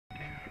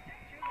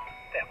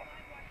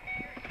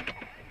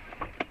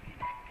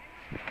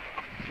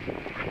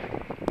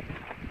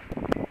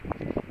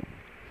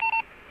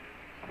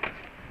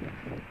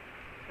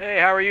Hey,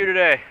 how are you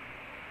today?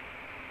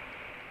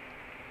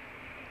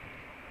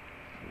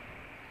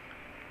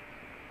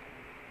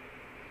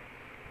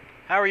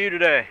 How are you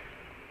today?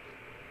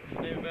 What's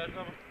your name and badge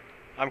number?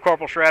 I'm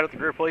Corporal Shradd at the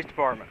Greer Police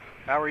Department.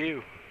 How are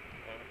you?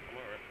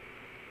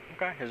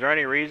 I'm alright. Okay. Is there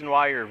any reason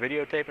why you're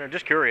videotaping? I'm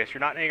just curious.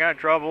 You're not in any kind of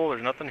trouble.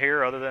 There's nothing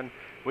here other than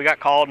we got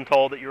called and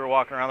told that you were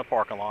walking around the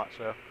parking lot.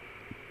 So,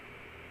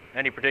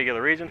 any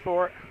particular reason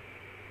for it?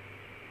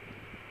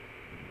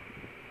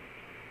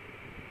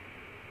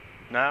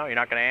 No, you're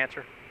not going to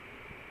answer?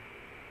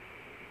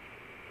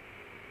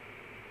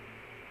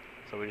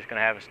 So we're just going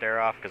to have a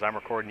stare off because I'm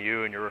recording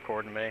you and you're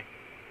recording me?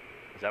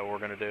 Is that what we're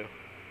going to do?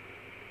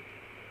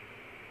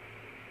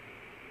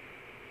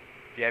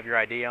 Do you have your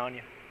ID on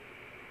you?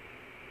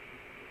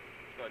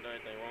 Have I done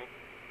anything wrong?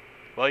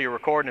 Well, you're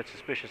recording a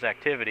suspicious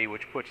activity,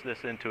 which puts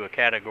this into a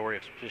category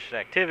of suspicious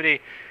activity,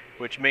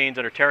 which means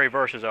under Terry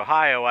versus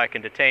Ohio, I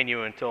can detain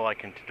you until I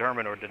can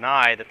determine or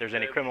deny that there's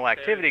any criminal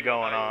activity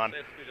going on.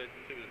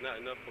 Not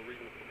enough for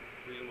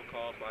reasonable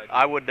cause.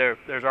 I would.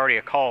 There's already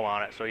a call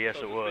on it, so yes,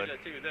 it would. Is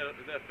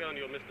that a felony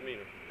or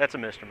misdemeanor? That's a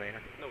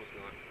misdemeanor. No, it's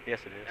not. Yes,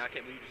 it is. I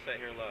can't believe you just sat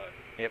here and lied.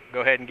 Yep.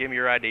 Go ahead and give me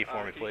your ID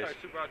for me, please. Can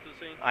you supervisor to the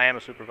scene? I am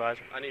a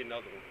supervisor. I need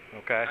another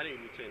one. Okay. I need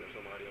a lieutenant or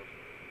somebody else.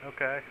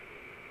 Okay.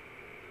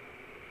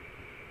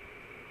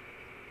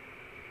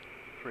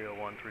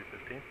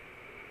 301-315.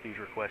 He's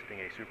requesting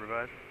a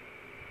supervisor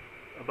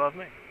above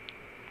me.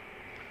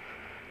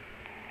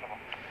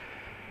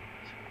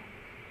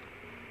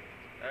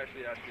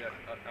 Actually, I'll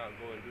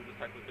go and do this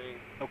type of thing.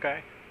 Okay.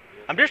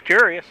 Yeah. I'm just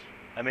curious.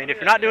 I mean, if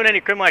you're not doing any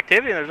criminal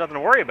activity, there's nothing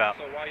to worry about.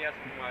 So why are you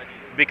asking for my ID?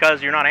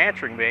 Because you're not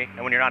answering me,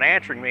 and when you're not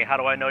answering me, how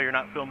do I know you're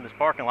not filming this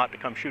parking lot to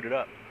come shoot it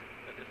up?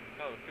 It's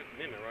called the Fifth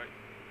Amendment, right?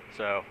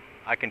 So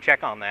I can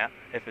check on that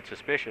if it's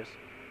suspicious,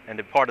 and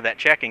part of that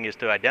checking is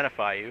to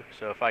identify you.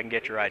 So if I can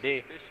get your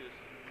ID. Suspicious,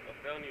 a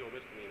felony or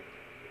misdemeanor?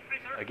 Hey,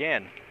 sir.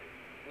 Again.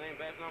 Name,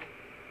 badge number?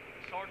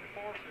 Sergeant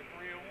Forrester,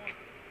 301.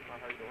 How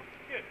you doing?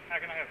 Good.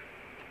 How can I help you?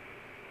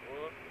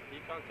 Well, he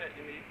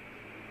contacted me,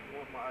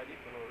 wants my ID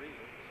for no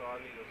reason, so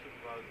I need a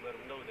supervisor to let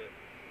him know that,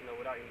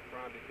 without any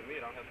crime being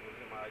committed, I don't have to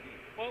present my ID.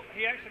 Well,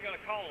 he actually got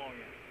a call on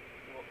you.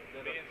 Well,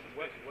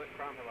 what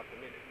crime have I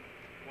committed?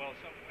 Well,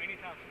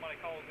 anytime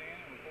somebody calls in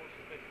and reports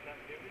suspicious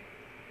activity,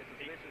 It's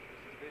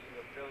suspicious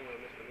of felony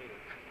or misdemeanor.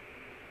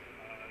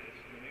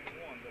 it's the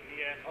new one, but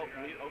he asked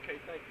me.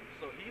 Okay, thank you.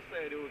 So he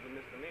said it was a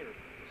misdemeanor.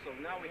 So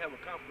now we have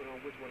a conflict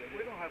on which one it is.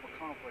 We don't have a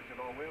conflict at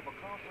all. We have a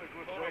conflict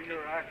with the way Okay.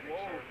 you're acting,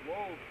 sir.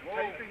 Whoa.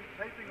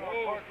 Taping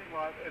our parking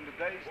lot in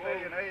today's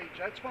day and age,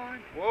 that's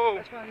fine. Whoa.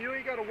 That's fine. You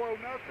ain't got to whoa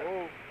nothing.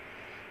 Whoa.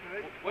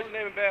 What's your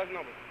name and badge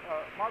number?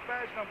 My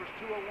badge number is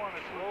 201.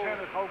 It's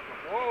Lieutenant Holcomb.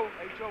 Whoa.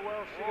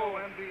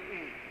 Holcombe.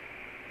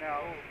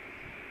 Now,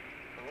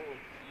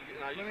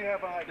 let me have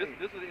an ID.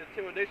 This is the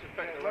intimidation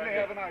factor. Let me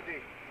have an ID,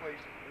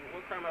 please.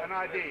 What crime An have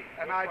I ID.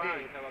 committed? An What ID.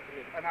 crime have I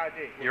committed? An ID.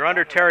 You're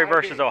under Terry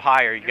versus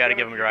Ohio. You got to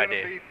give him your You're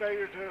ID. gonna be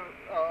failure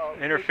to,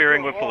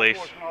 Interfering with law police.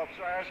 enforcement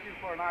officer asking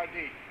for an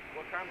ID.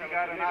 What crime You have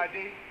got I an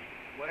committed?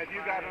 ID? Have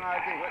you got an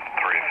ID?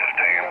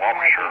 315,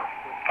 officer.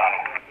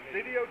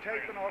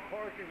 Videotaping our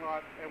parking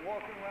lot and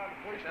walking around the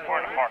police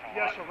Towards the department. parking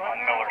Yes, lot sir. on Right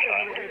Miller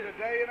now, side. in the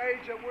day and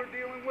age that we're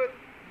dealing with,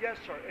 yes,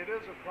 sir, it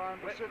is a crime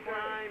to What sit there.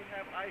 crime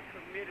have I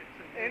committed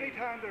today?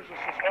 Anytime there's a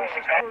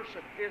suspicious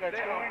person that's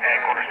that going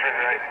Headquarters on,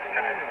 figure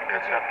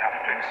it's a,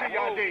 let me see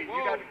your Whoa, ID.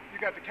 whoa. You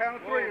got the count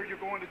of three, Whoa. or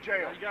you're going to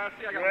jail. You guys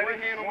see, I got Ready?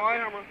 one hand on One,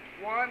 the camera.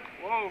 One,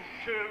 Whoa.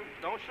 two,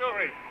 Don't show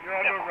three. me. You're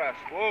under arrest.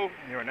 Whoa.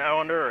 You are now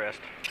under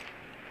arrest.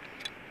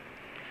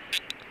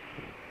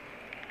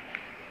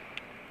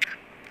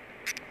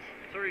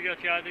 Sir, you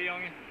got your ID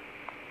on you?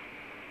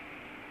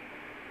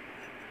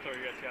 Sir,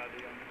 you got your ID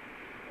on you?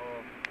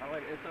 I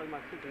like to insult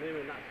my Fifth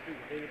Amendment, not speak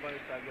to anybody,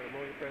 so I get a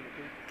lawyer present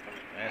too.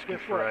 Asking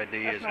Guess for what?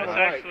 ID That's is not It's a not.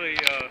 right. actually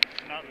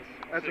not the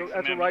That's Sixth a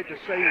Amendment. right to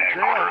stay in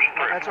jail.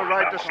 That's a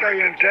right to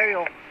stay in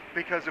jail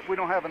because if we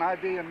don't have an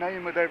ID and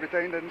name with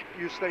everything, then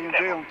you stay in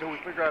jail until we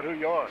figure out who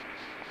you are.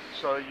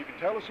 So you can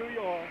tell us who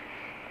you are,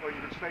 or you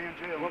can stay in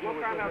jail What until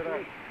we crime have figure I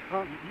it out.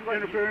 Huh?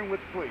 Interfering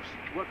with the police.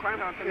 What crime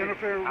have I committed?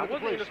 Interfering I with the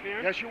wasn't police.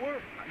 interfering. Yes, you were.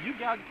 You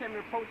guys came and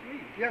approached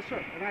me. Yes, sir.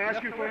 And I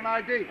asked you for an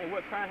ID. And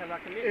what crime have I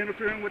committed?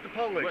 Interfering with the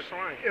police. What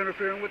crime?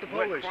 Interfering with the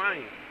police. What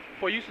crime?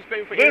 For you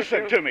suspect me for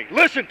Listen to interfering? me.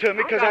 Listen to me, I don't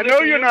because gotta I know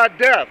listen to you're you. not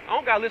deaf. I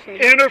don't got to listen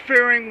to you.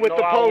 Interfering with No,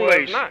 the I was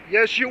police. not.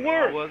 Yes, you No,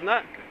 were. I was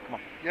not.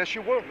 Yes,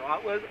 you were. No, I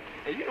wasn't.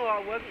 And you know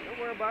I wasn't. Don't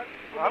worry about it.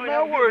 I'm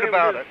not worried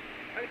about it.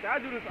 I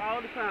do this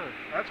all the time.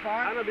 That's I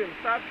fine. done been to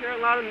South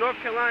Carolina, North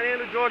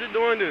Carolina, and Georgia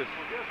doing this.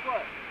 Well, guess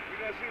what?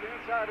 You're going to see the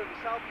inside of the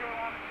South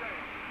Carolina jail.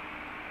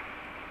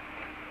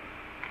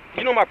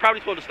 You know my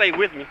property's supposed to stay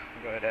with me.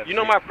 Go ahead, have a You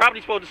know seat. my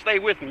property's supposed to stay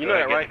with me. You Go know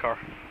ahead, that, get in right? the car.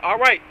 All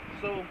right.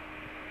 So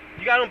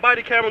you got on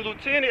body camera.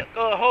 Lieutenant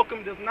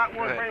Holcomb does not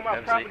want to ahead, bring my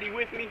have a property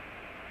with me.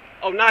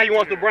 Oh, now he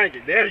wants to bring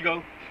it. There you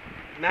go.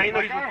 Now you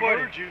know he's I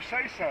recording. heard you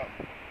say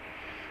something.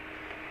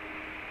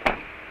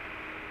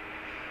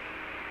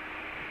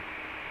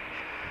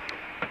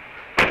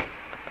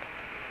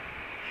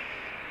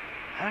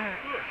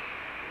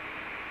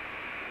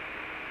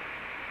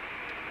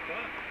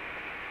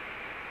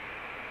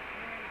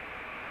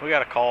 We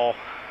got a call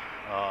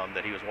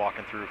that he was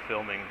walking through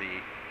filming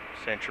the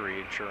Century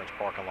Insurance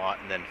parking lot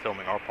and then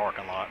filming our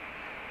parking lot.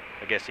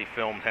 I guess he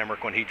filmed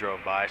Hemrick when he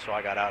drove by, so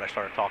I got out, I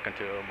started talking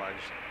to him. I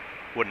just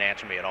wouldn't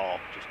answer me at all.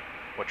 Just,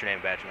 what's your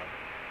name, badge number?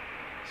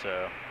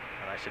 So,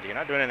 and I said, you're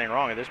not doing anything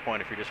wrong at this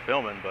point if you're just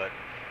filming, but,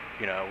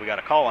 you know, we got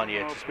a call on you,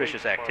 it's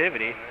suspicious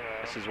activity.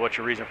 This is what's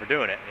your reason for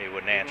doing it. And he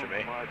wouldn't answer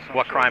me.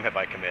 What crime have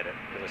I committed?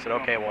 Because I said,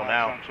 okay, well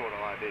now.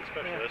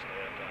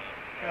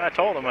 I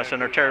told him, I said,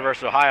 under Terry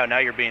versus Ohio, now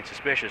you're being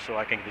suspicious, so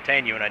I can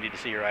detain you and I need to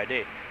see your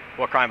ID.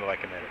 What crime have I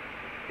committed?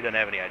 He doesn't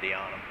have any ID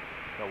on him.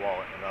 No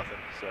wallet, no nothing.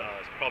 So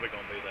it's probably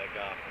going to be that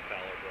guy from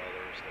Fowler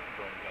Brothers that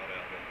Brent got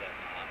out with that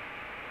night.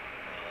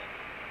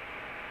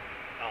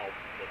 I'll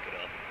look it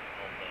up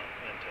on the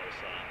intel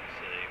site and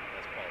see.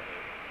 That's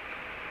probably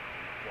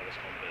what it's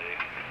going to be.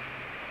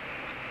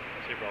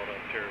 So he brought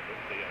up Terry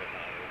with the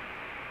Ohio.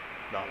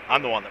 No, I'm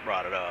the one that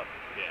brought it up.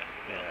 Yeah.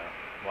 You know,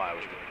 why I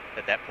was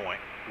at that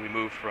point. We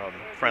moved from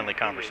friendly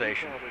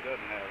conversation. He probably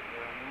doesn't have it.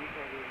 We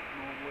probably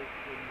normally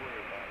wouldn't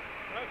worry about it.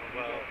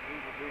 Well,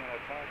 people being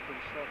attacked and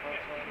stuff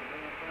outside of the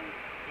damn thing.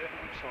 yeah.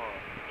 I'm sorry.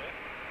 Okay.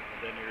 And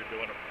then you're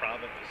doing a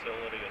private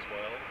facility as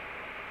well.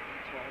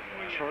 That's right.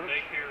 We got Church.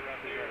 daycare right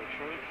We there. got a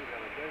church. We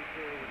got a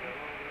daycare. We got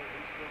all that.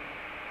 He's doing it.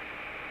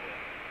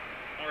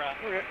 All right.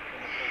 Okay.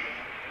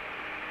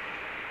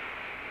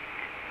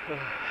 Put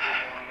me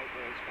on it,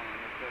 that's fine.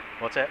 Okay.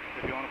 What's that?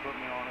 If you want to put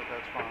me on it,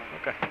 that's fine.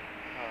 Okay.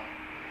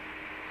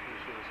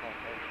 Issue the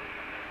citation.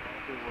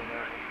 Do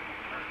whatever.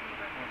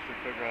 Once we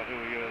figure out who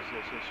he is,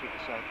 let's issue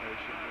the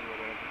citation. Do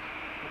whatever.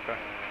 Okay.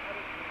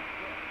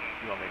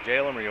 You want me to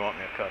jail him or you want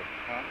me to cut him?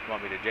 Huh? You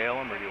want me to jail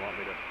him or do you want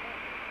me to?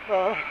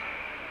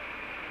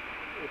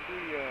 If we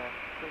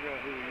figure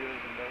out who he is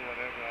and know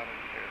whatever, I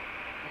don't care.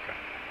 Okay.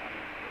 I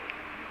don't care.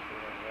 So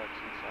that's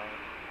inside.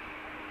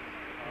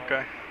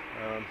 Okay.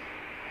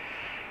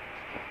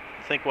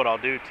 I think what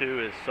I'll do too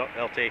is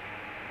LT.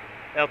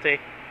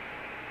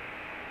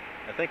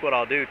 I think what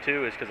I'll do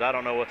too is, because I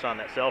don't know what's on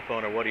that cell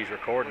phone or what he's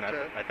recording. What's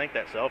that? I think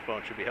that cell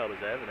phone should be held as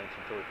evidence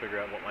until we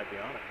figure out what might be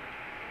on it.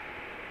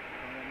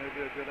 That may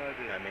be a good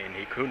idea. I mean,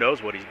 who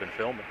knows what he's been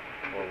filming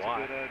or That's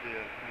why. a good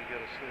idea. And get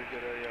a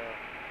you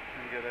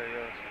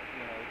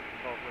know,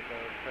 talk with the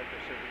detective,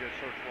 see if we get a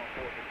search warrant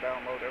for it to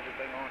download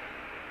everything on it.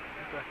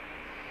 Okay.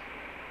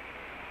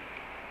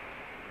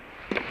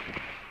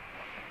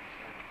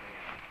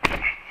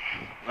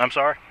 I'm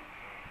sorry.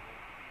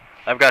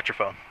 I've got your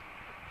phone.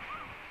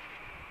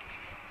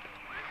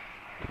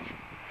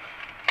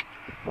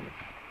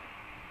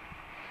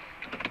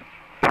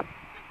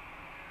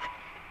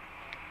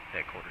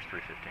 Headquarters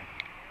 315.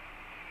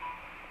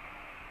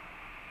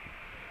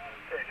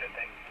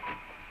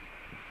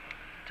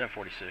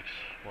 1046.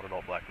 One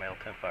adult black male.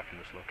 10-5 from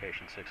this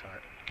location.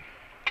 600.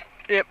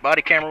 Yep,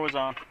 body camera was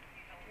on.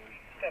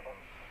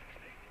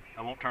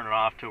 I won't turn it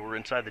off till we're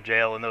inside the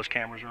jail and those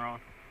cameras are on.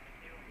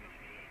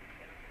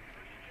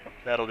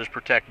 That'll just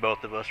protect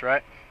both of us,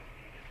 right?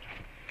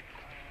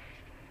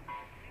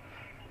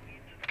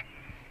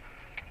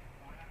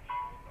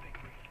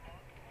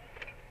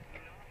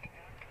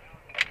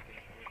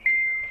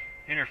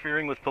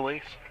 Interfering with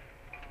police?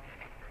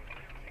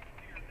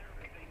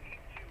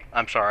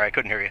 I'm sorry, I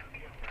couldn't hear you.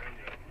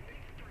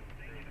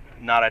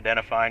 Not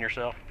identifying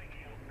yourself?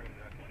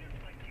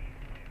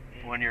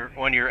 When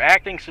you're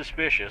acting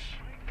suspicious,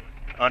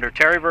 under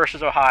Terry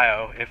versus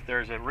Ohio, if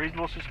there's a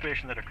reasonable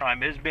suspicion that a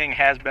crime is being,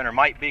 has been, or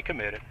might be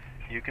committed,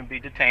 you can be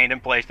detained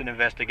and placed in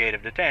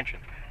investigative detention.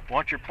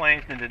 Once you're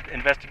placed in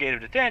investigative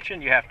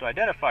detention, you have to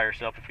identify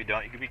yourself. If you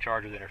don't, you can be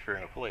charged with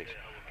interfering with police.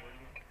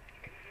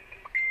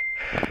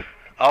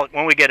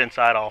 When we get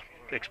inside, I'll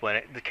explain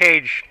it. The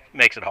cage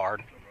makes it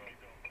hard.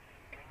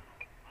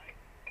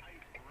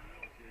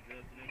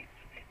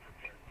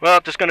 Well,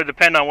 it's just going to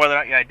depend on whether or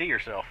not you ID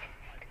yourself,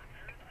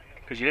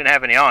 because you didn't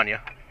have any on you.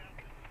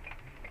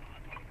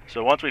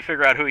 So once we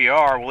figure out who you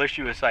are, we'll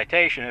issue a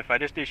citation. If I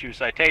just issue a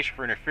citation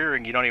for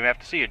interfering, you don't even have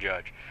to see a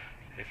judge.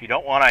 If you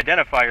don't want to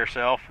identify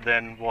yourself,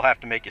 then we'll have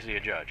to make you see a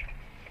judge.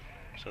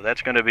 So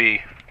that's going to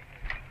be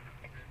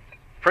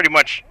pretty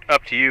much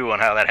up to you on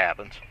how that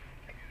happens.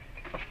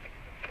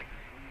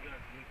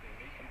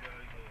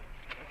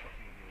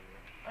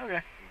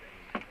 Okay.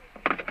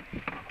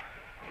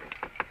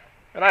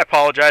 And I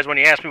apologize, when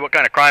you asked me what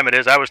kind of crime it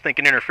is, I was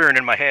thinking interfering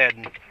in my head,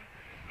 and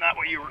not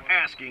what you were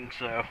asking,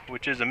 so,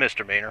 which is a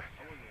misdemeanor.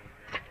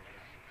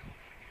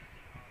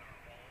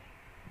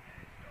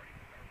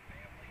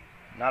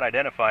 Not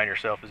identifying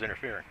yourself as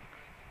interfering.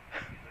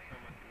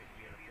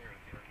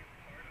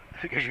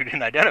 Because you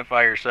didn't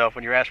identify yourself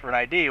when you asked for an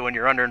ID when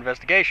you're under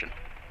investigation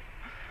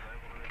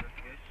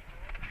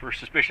for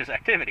suspicious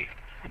activity.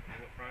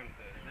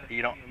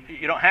 You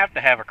don't have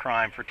to have a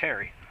crime for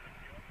Terry.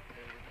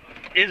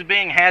 Is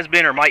being, has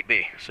been, or might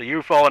be. So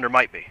you fall under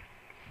might be.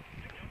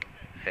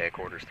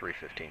 Headquarters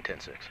 315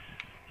 106.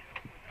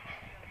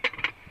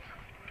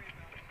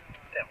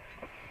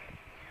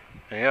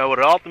 And you know what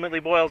it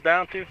ultimately boils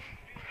down to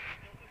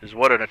is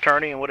what an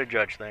attorney and what a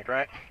judge think,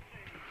 right?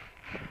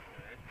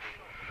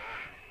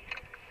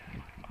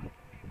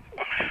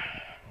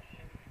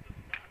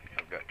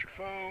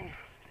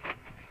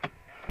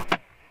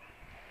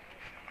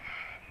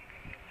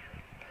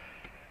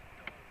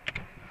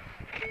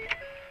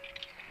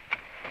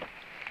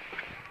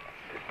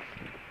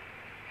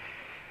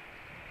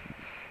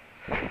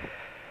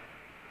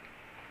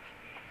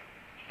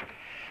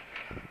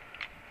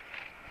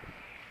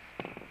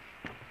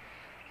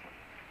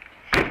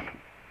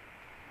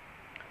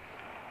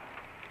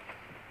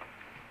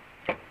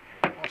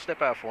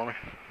 step out for me.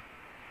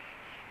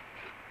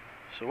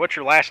 So what's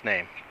your last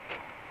name?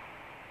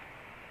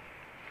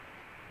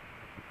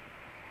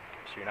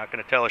 So you're not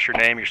going to tell us your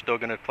name, you're still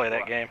going to play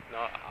that game?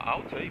 No,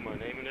 I'll tell you my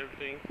name and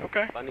everything.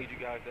 Okay. I need you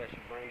guys to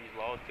actually bring these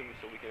laws to me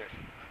so we can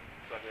actually,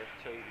 so I can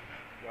actually tell you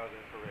you guys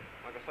are correct.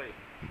 Like I say,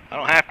 I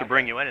don't have to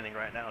bring you anything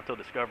right now until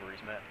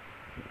discovery's met.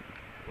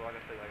 well, like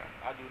I say, like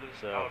I do this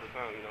So- all the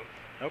time, you know.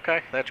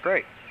 Okay, that's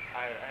great.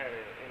 I had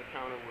an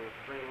encounter with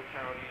Greenville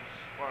County,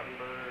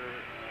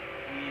 Spartanburg,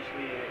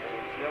 Beasley, and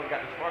they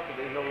got this far because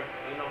they know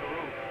the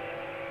rules.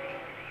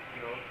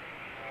 You know,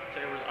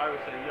 I would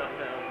say you have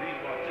to have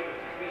reasonable particular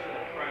suspicion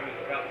that a crime is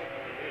about to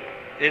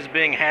commit. Is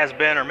being, has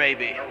been, or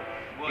maybe?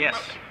 Well, Yes.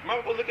 You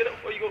might go look it up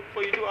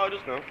before you do all this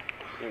now. You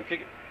can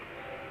kick it.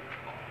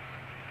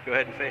 Go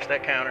ahead and face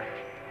that counter.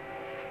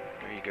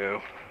 There you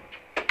go.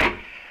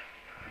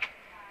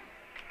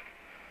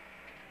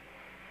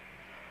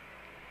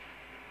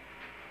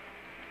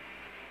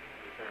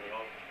 Turn it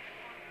off.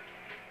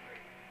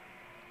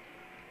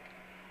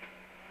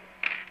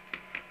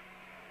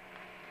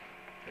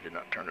 I did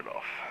not turn it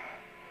off.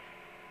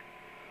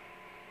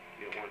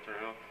 You don't want to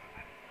turn it off?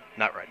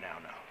 Not right now,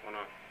 no. Why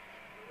not?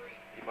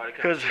 Your body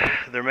cam Because still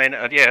on? there may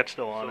not, yeah, it's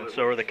still on, and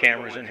so are the you don't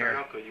cameras wanna in turn it here.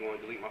 off 'cause you want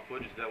to delete my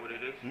footage? Is that what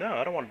it is? No,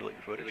 I don't want to delete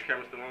your Is footage. the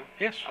camera still on?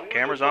 Yes, I would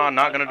camera's do a on,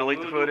 not going to I delete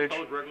would the do a footage.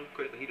 public record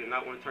request that he did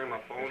not want to turn my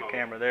phone There's a off.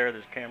 camera there,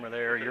 there's a camera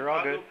there, you're all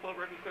I'll do good. a public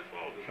record request for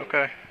all of this.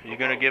 Okay, No you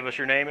going to problem. give us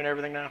your name and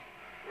everything now?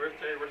 Where's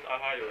Terry versus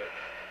Ohio at?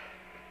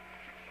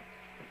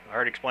 I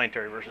already explained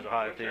Terry versus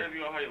Ohio Where's to you. Terry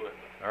versus Ohio at?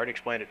 I already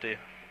explained it to you.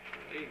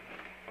 Hey,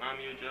 find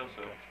me a jail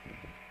cell.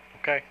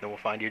 Okay, then we'll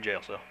find you a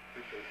jail cell.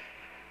 Appreciate it.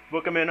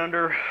 Book him in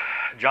under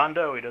John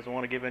Doe. He doesn't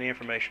want to give any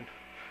information.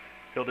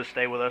 He'll just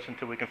stay with us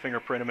until we can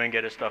fingerprint him and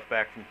get his stuff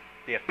back from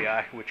the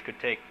FBI, which could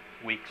take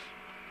weeks.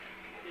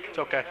 It's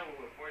okay.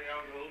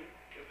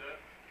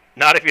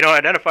 Not if you don't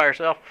identify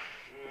yourself,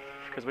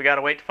 because we got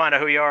to wait to find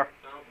out who you are.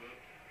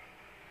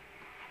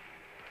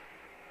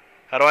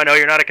 How do I know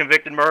you're not a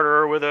convicted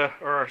murderer with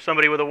or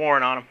somebody with a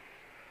warrant on him?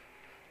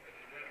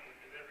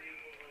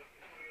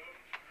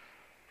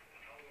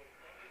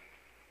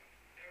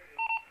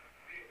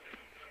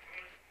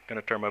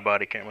 Gonna turn my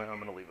body camera. I'm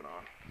gonna leave it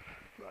on.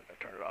 I'm not gonna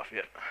turn it off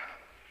yet.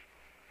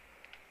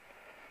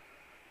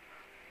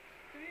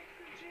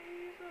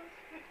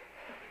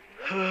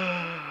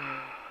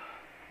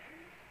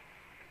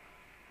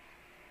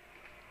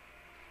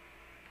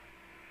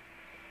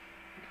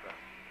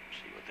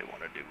 See what they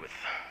want to do with.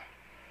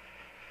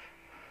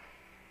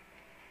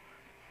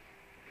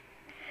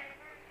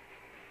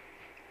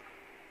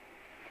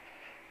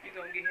 You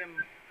gonna get him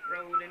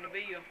rolled in the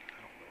bill?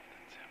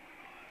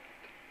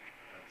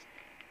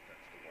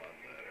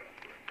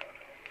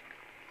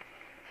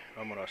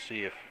 I'm gonna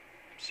see if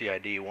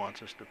CID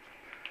wants us to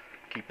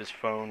keep his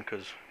phone,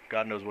 because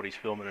God knows what he's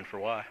filming and for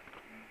why.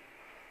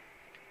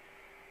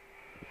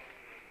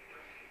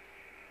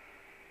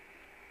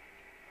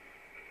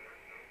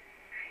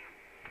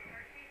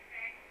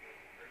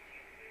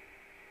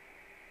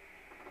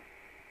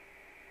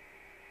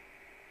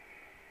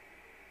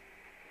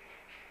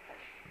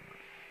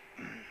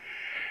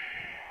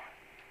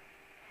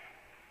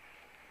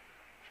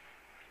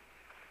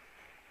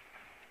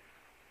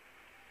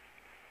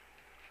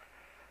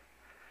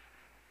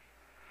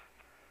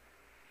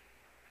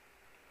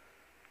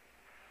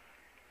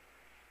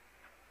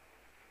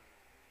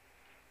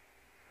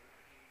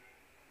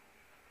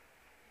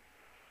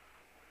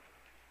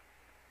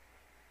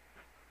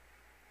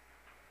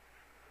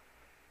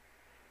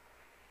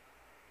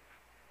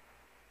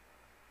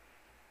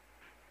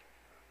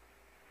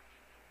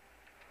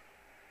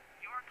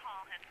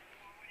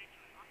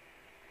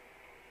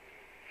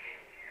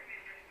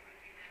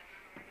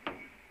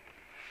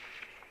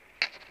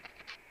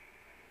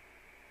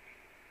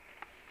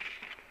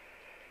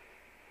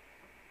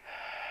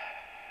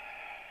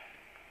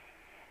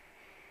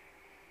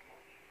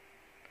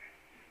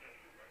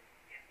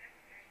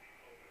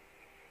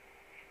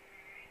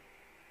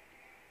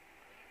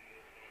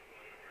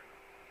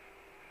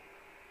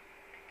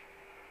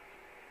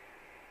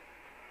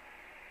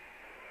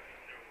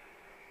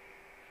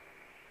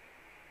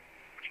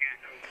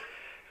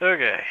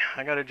 Okay,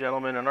 I got a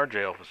gentleman in our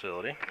jail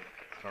facility.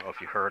 I don't know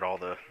if you heard all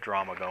the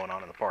drama going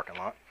on in the parking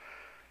lot.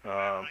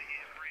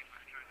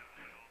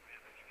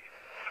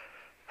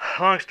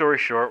 Long story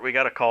short, we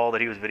got a call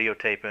that he was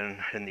videotaping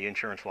in the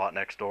insurance lot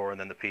next door and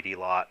then the PD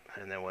lot.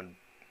 And then when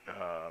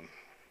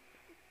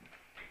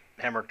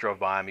Hemrick drove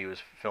by him, he was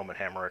filming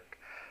Hemrick.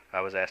 I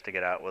was asked to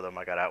get out with him.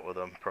 I got out with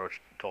him, approached,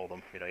 told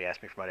him, he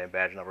asked me for my damn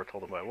badge number,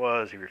 told him who I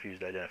was. He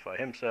refused to identify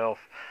himself.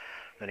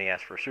 Then he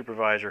asked for a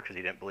supervisor because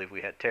he didn't believe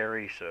we had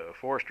Terry. So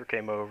Forrester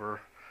came over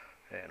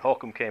and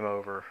Holcomb came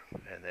over,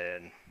 and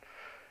then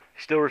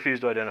he still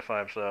refused to identify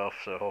himself.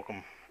 So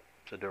Holcomb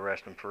said to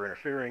arrest him for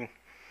interfering.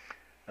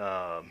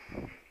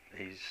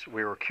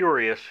 We were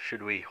curious,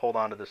 should we hold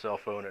on to the cell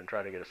phone and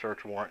try to get a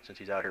search warrant since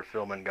he's out here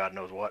filming God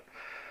knows what.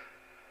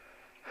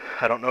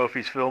 I don't know if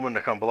he's filming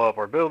to come blow up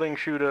our building,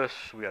 shoot us.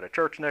 We got a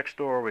church next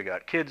door. We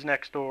got kids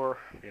next door.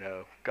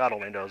 God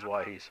only knows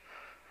why he's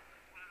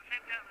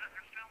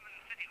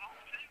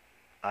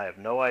I have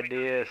no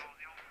idea.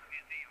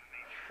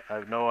 I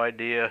have no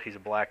idea. He's a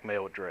black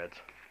male with dreads.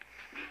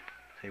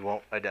 He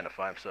won't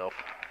identify himself.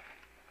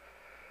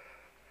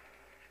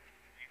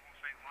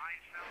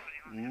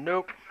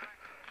 Nope.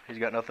 He's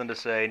got nothing to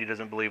say, and he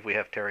doesn't believe we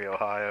have Terry,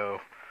 Ohio,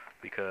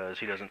 because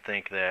he doesn't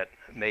think that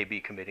maybe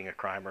committing a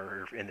crime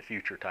or in the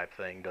future type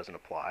thing doesn't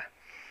apply,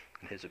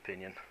 in his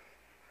opinion.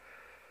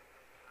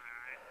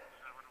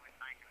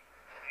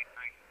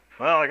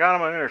 Well, I got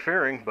him on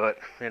interfering, but,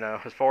 you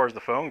know, as far as the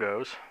phone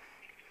goes,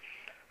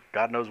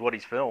 God knows what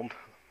he's filmed.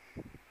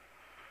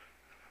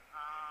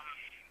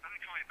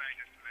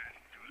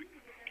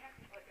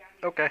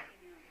 Okay.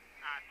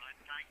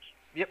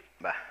 Yep,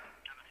 bye.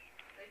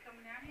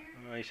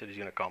 He said he's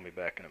going to call me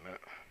back in a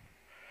minute.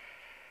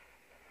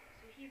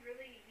 So he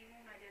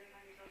won't identify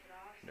himself at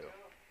all? No,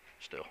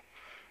 still.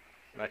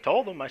 And I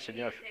told him, I said,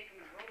 you know, we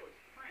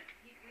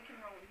can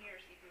roll him here,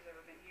 see if he's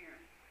ever been here.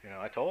 You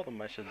know, I told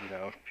him, I said, you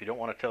know, if you don't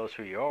want to tell us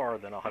who you are,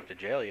 then I'll have to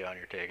jail you on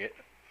your ticket,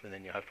 and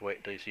then you'll have to wait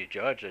until you see a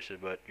judge. I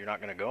said, but you're not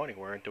going to go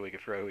anywhere until we can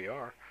figure out who you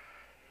are.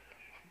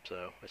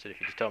 So I said,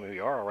 if you just tell me who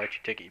you are, I'll write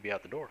your ticket, you'll be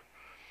out the door.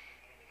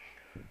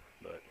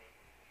 But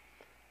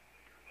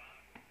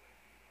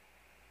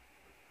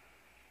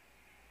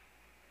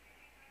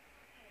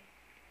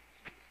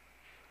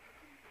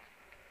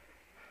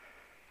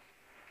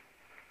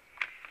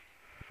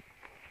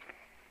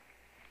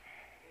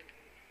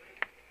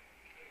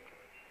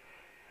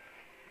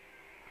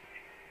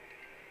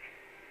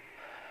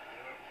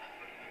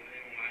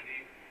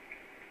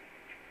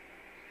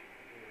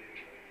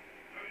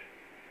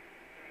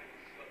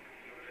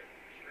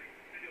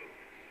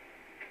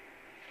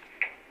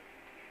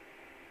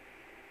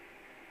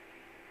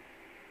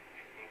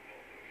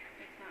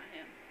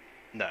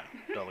no,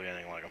 don't look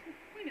anything like him.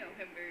 We know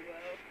him very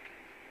well.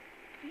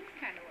 He's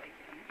kind of like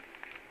him.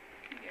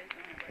 You guys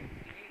don't have rights to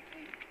do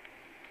anything.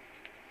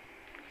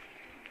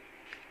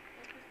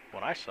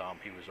 When I saw him,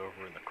 he was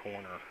over in the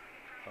corner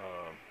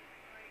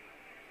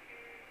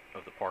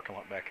of the parking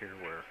lot back here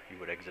where he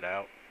would exit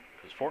out.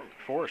 Because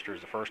Forrester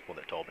is the first one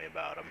that told me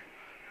about him,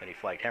 and he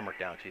flagged Hemrick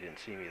down because he didn't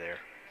see me there.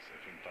 See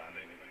if you can find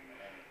anything.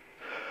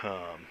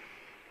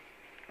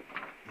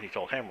 He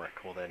told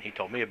Hemrick. Well, then he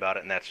told me about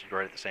it, and that's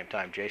right at the same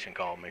time Jason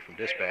called me from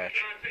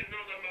dispatch.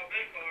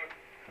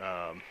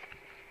 So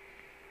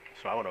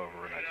I went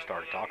over and I just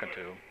started talking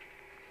to him.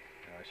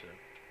 And I said,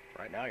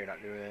 right now you're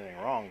not doing anything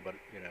wrong, but,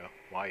 you know,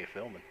 why are you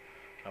filming?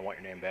 I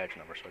want your name, badge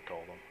number, so I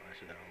told him. I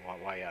said, why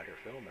are you out here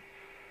filming?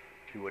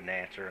 He wouldn't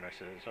answer, and I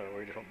said, so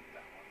we just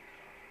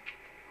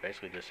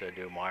basically just said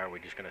to him, why are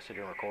we just going to sit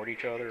here and record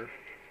each other?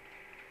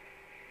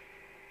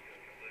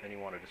 Then he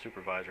wanted a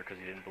supervisor because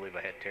he didn't believe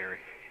I had Terry.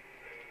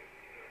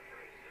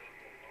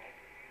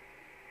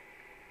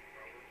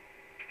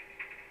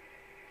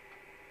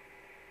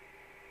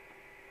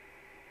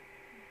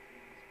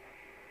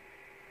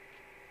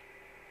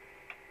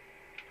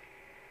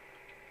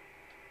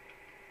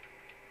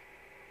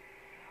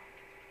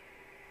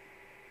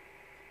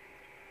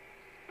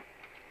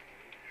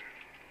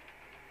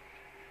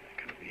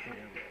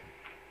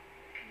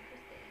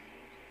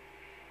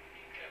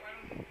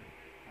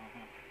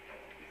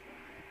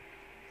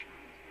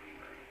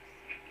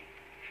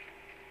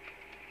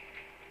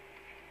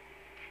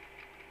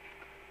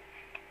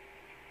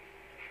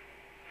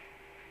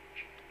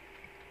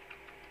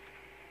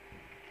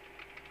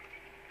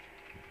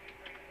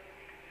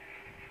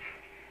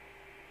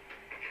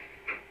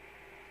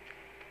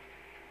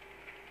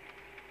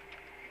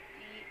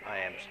 I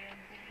am.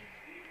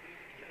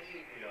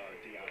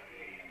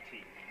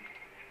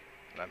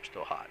 And I'm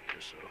still hot,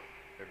 just so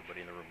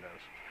everybody in the room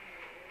knows.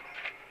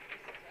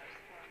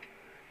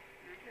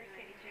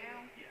 City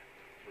Jail? Yeah,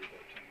 313.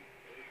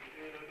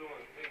 What are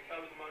doing? Taking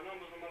copies of my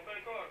numbers on my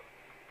bank card.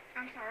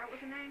 I'm sorry, what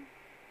was the name?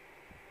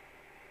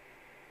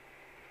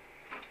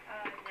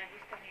 No,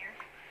 he's still here.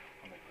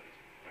 I'm gonna put his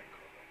bank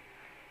card on.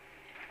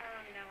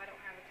 No, I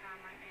don't have a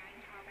time right now. I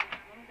can call back in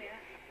a little bit.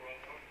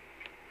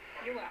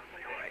 You're welcome.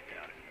 Write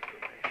down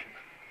information.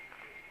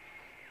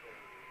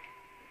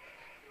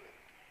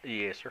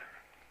 Yes, sir.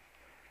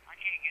 I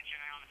can't get you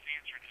an honest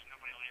answer, just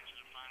nobody will answer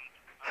the phone.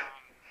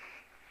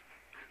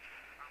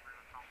 I'm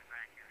gonna call me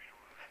back here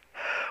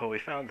shortly. Well,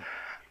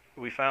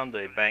 we found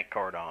a bank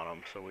card on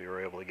him, so we were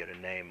able to get a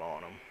name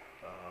on him.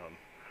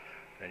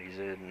 And he's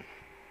in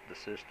the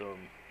system,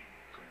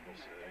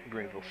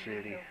 Greenville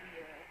City.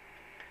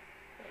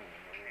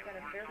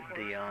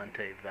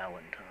 Diante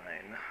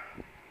Valentine.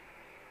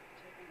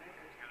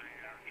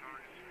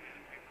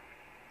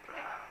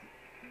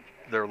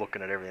 They're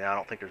looking at everything. I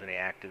don't think there's any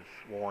active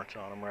warrants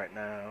on him right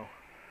now.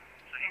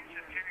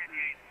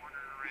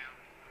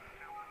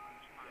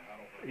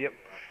 Yep.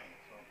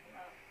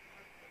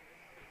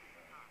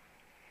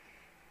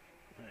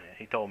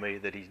 He told me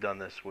that he's done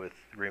this with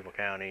Greenville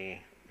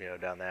County, you know,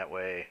 down that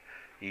way,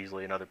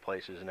 easily in other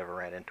places, and never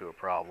ran into a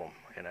problem,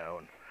 you know.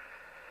 And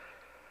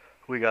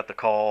we got the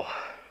call.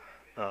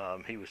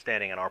 He was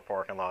standing in our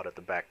parking lot at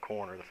the back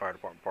corner, the fire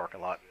department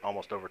parking lot,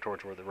 almost over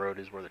towards where the road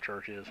is, where the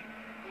church is.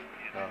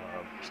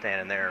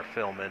 standing there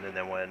filming, and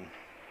then when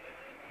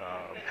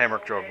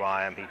Hemrick drove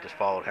by him, he just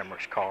followed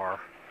Hemrick's car.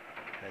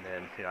 And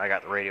then, you know, I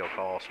got the radio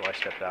call, so I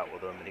stepped out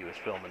with him, and he was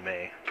filming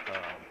me.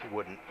 He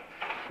wouldn't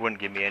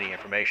give me any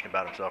information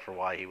about himself or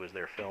why he was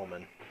there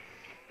filming.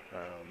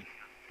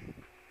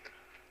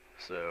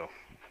 So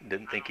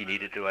didn't think he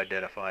needed to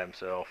identify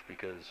himself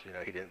because, you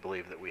know, he didn't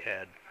believe that we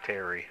had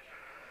Terry.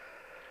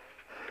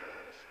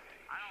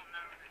 I don't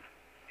know that,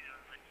 you know,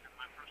 like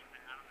my personal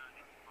opinion, I don't know that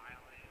it's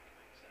violated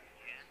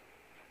yet.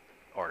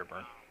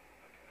 Arterburn.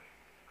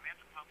 I mean,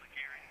 it's a public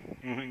area.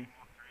 Mm-hmm.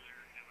 Walk through there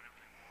and do whatever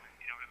they want.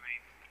 You know what I mean?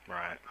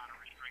 Right. It's not a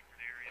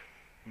restricted area.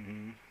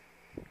 Mm-hmm.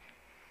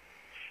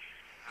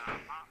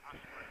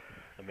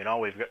 I I mean,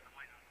 all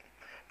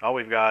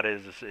we've got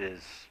is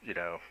you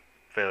know,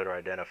 failure to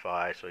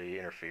identify. So he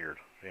interfered,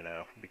 you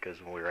know,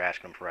 because when we were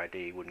asking him for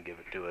ID, he wouldn't give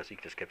it to us. He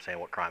just kept saying,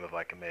 "What crime have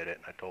I committed?"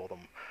 And I told him,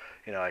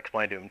 you know, I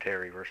explained to him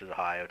Terry versus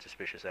Ohio, it's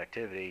suspicious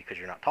activity because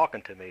you're not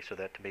talking to me, so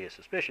that to me is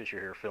suspicious.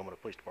 You're here filming a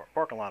police department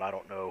parking lot. I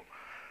don't know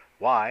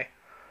why,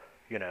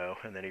 you know.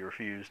 And then he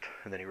refused.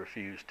 And then he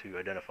refused to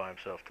identify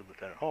himself to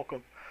Lieutenant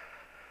Holcomb.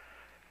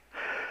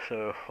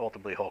 So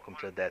ultimately, Holcomb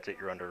said, "That's it.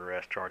 You're under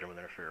arrest. Charge him with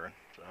interfering."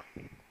 So.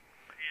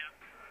 yeah,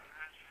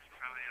 that's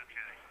probably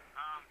okay.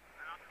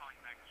 And I'll call you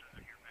back as soon as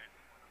I hear back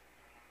from one of the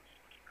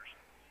solicitors.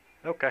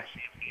 Okay.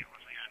 See if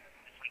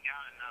we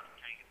got enough to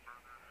take it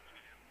further, if it's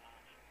going to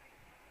involve something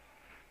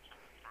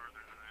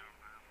further than that.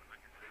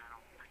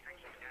 I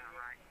think he's got a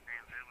right to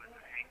do it.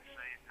 I hate to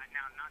say it.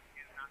 Now, not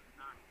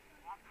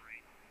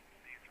cooperate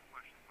to answer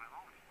questions by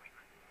law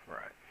enforcement.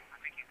 Right. I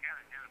think he's got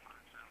to identify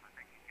himself. I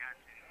think he's got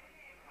to,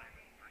 when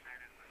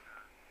presented with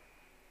a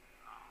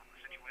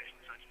situation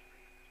such as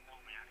this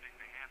moment, I think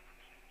they have to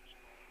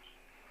disclose.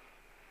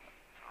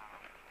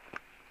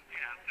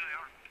 Yeah, they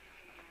are.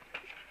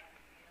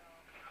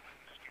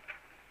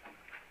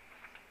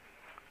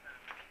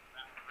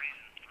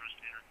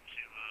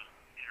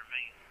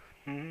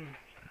 Mm-hmm.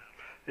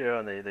 Yeah,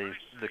 and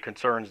the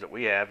concerns that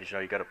we have is, you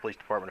know, you got a police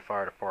department, a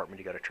fire department,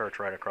 you got a church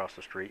right across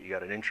the street, you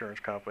got an insurance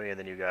company, and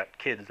then you got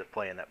kids that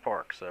play in that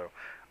park. So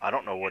I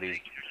don't know what he's.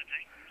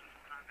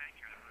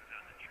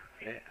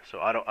 Yeah.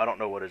 So I don't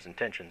know what his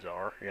intentions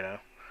are, you know.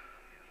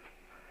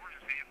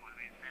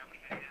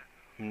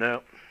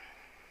 No.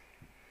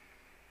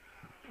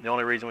 The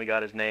only reason we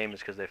got his name is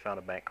because they found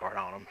a bank card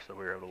on him, so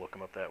we were able to look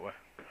him up that way.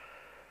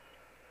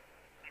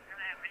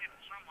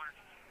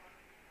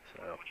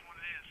 So.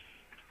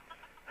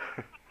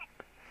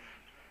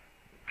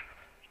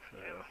 So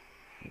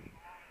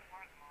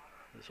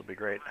this will be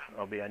great.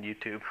 I'll be on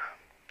YouTube.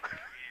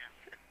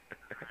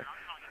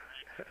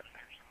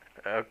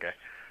 Okay.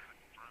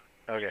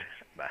 Okay.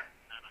 Bye.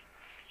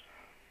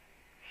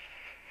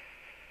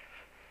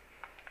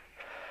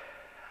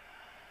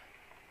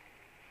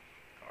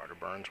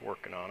 Arterburn's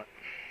working on it.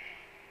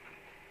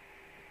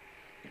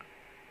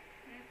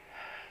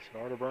 So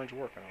Arterburn's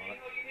working on it.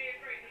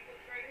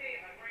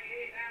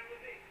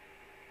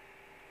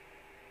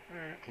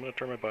 Alright, I'm going to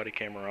turn my body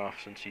camera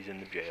off since he's in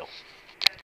the jail.